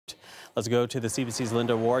Let's go to the CBC's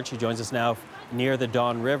Linda Ward. She joins us now near the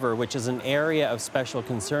Don River, which is an area of special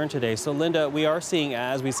concern today. So, Linda, we are seeing,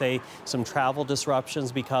 as we say, some travel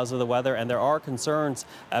disruptions because of the weather, and there are concerns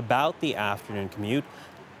about the afternoon commute.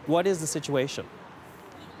 What is the situation?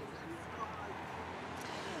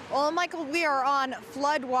 Well, Michael, we are on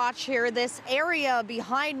flood watch here. This area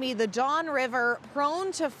behind me, the Don River,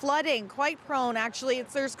 prone to flooding, quite prone actually.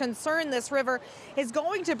 There's concern this river is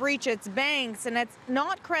going to breach its banks, and it's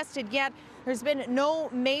not crested yet. There's been no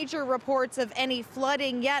major reports of any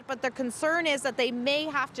flooding yet, but the concern is that they may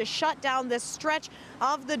have to shut down this stretch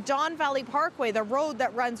of the Don Valley Parkway, the road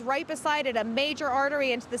that runs right beside it, a major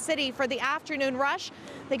artery into the city, for the afternoon rush.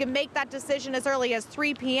 They can make that decision as early as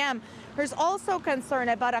 3 p.m. There's also concern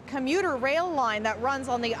about a commuter rail line that runs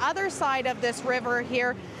on the other side of this river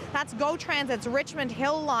here. That's GO Transit's Richmond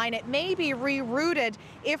Hill line. It may be rerouted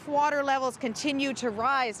if water levels continue to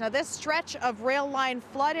rise. Now, this stretch of rail line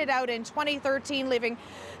flooded out in 2013, leaving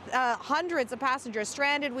hundreds of passengers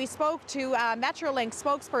stranded. We spoke to Metrolink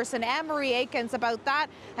spokesperson Anne-Marie Aikens about that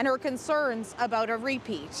and her concerns about a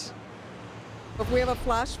repeat. If we have a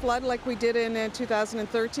flash flood like we did in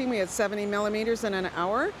 2013, we had 70 millimeters in an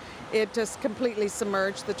hour. It just completely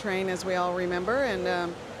submerged the train, as we all remember,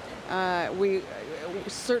 and we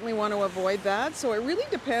certainly want to avoid that. So it really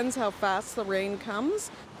depends how fast the rain comes.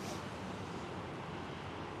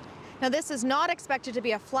 Now, this is not expected to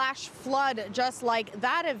be a flash flood just like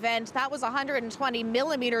that event. That was 120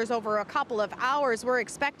 millimeters over a couple of hours. We're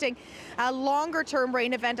expecting a longer-term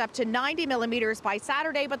rain event up to 90 millimeters by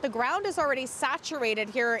Saturday, but the ground is already saturated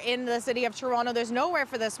here in the city of Toronto. There's nowhere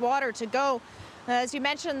for this water to go. As you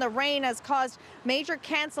mentioned, the rain has caused major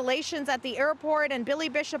cancellations at the airport, and Billy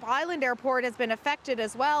Bishop Island Airport has been affected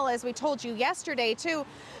as well. As we told you yesterday, too,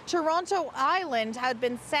 Toronto Island had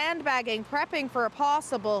been sandbagging, prepping for a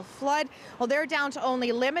possible flood. Well, they're down to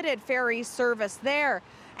only limited ferry service there.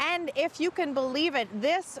 And if you can believe it,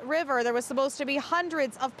 this river, there was supposed to be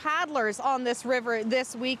hundreds of paddlers on this river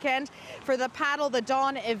this weekend for the Paddle the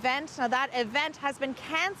Dawn event. Now, that event has been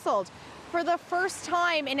canceled for the first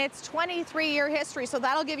time in its 23-year history. So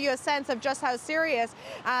that'll give you a sense of just how serious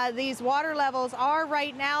these water levels are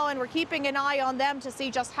right now, and we're keeping an eye on them to see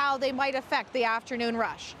just how they might affect the afternoon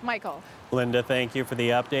rush. Michael. Linda, thank you for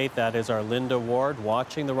the update. That is our Linda Ward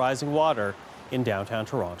watching the rising water in downtown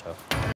Toronto.